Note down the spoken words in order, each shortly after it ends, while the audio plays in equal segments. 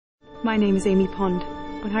My name is Amy Pond.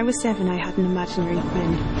 When I was 7, I had an imaginary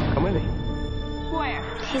friend. How many? Where?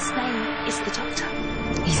 His name is the Doctor.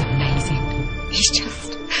 He's amazing. He's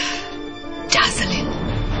just dazzling.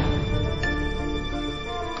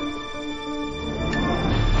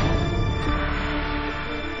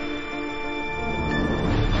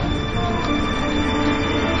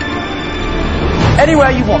 Anywhere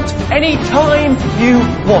you want. Any time you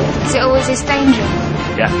want. Is it always this danger?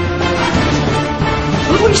 Yeah.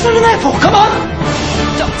 What are you standing there for? Come on!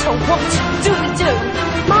 Doctor, what do we do?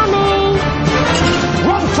 Mummy!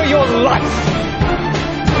 Run for your life!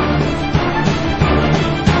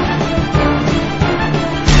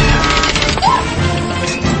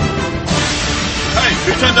 Hey,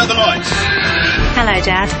 who turned out the lights? Hello,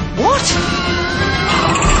 Dad. What?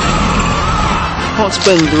 Can't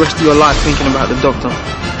spend the rest of your life thinking about the Doctor.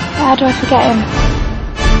 How do I forget him?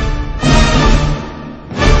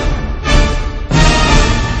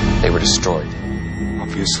 They were destroyed.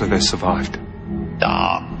 Obviously they survived.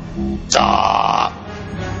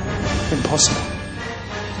 Impossible.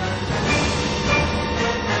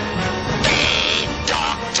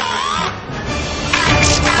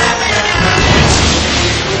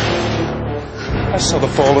 I saw the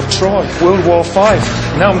fall of Troy, World War V.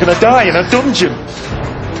 Now I'm going to die in a dungeon.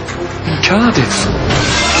 In Cardiff.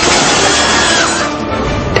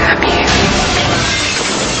 Damn you.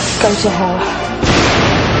 Go to hell.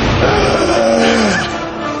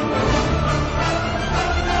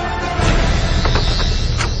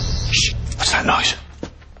 Shh, what's that noise?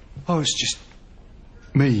 Oh, it's just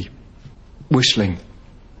me whistling.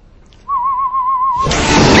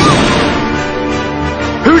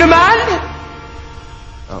 Who the man?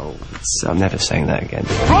 Oh, I'm never saying that again.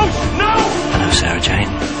 Run! No! Hello, Sarah Jane.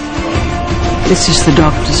 This is the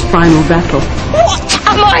Doctor's final battle. What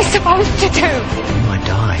am I supposed to do? You might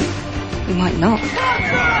die. We might not.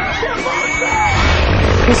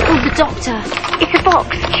 It's called the Doctor. It's a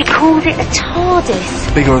box. She calls it a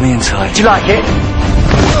TARDIS. Bigger on the inside. Do you like it?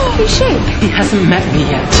 Who's she? He hasn't met me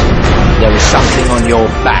yet. There is something on your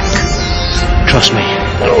back. Trust me.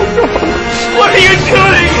 What are you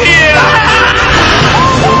doing here?